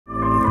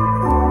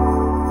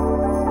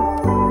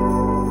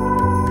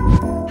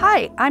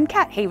Hi, I'm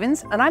Kat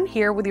Havens, and I'm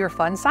here with your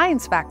fun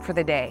science fact for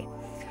the day.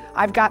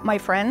 I've got my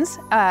friends,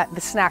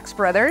 the Snacks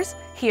Brothers,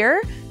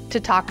 here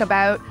to talk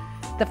about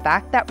the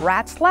fact that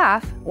rats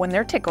laugh when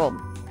they're tickled.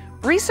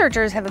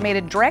 Researchers have made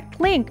a direct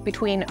link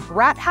between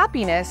rat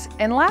happiness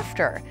and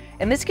laughter,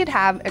 and this could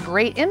have a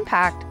great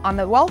impact on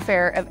the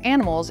welfare of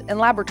animals in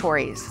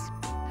laboratories.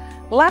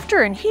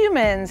 Laughter in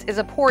humans is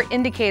a poor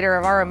indicator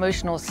of our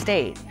emotional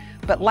state,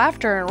 but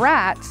laughter in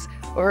rats,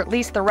 or at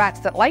least the rats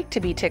that like to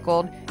be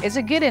tickled, is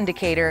a good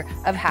indicator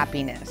of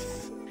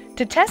happiness.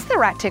 To test the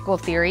rat tickle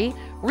theory,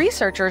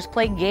 researchers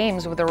played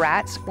games with the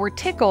rats where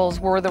tickles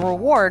were the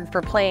reward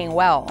for playing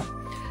well.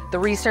 The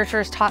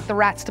researchers taught the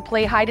rats to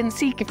play hide and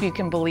seek, if you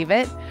can believe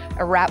it.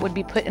 A rat would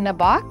be put in a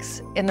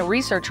box, and the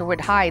researcher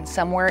would hide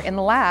somewhere in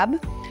the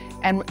lab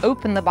and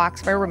open the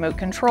box by remote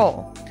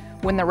control.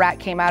 When the rat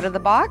came out of the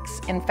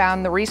box and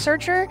found the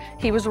researcher,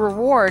 he was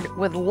rewarded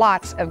with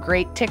lots of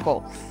great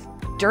tickles.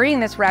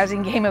 During this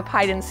rousing game of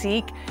hide and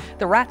seek,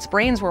 the rats'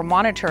 brains were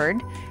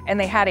monitored, and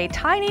they had a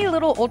tiny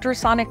little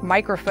ultrasonic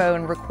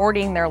microphone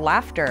recording their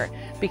laughter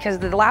because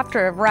the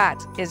laughter of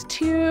rats is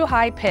too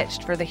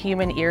high-pitched for the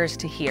human ears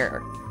to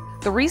hear.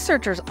 The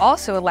researchers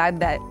also allowed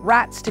the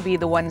rats to be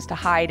the ones to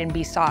hide and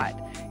be sought,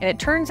 and it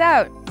turns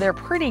out they're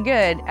pretty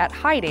good at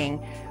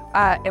hiding,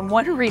 and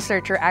one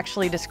researcher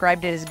actually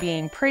described it as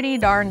being pretty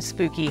darn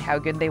spooky how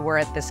good they were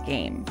at this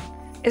game.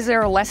 Is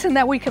there a lesson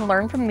that we can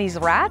learn from these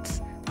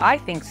rats? I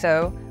think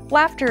so.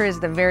 Laughter is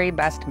the very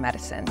best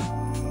medicine.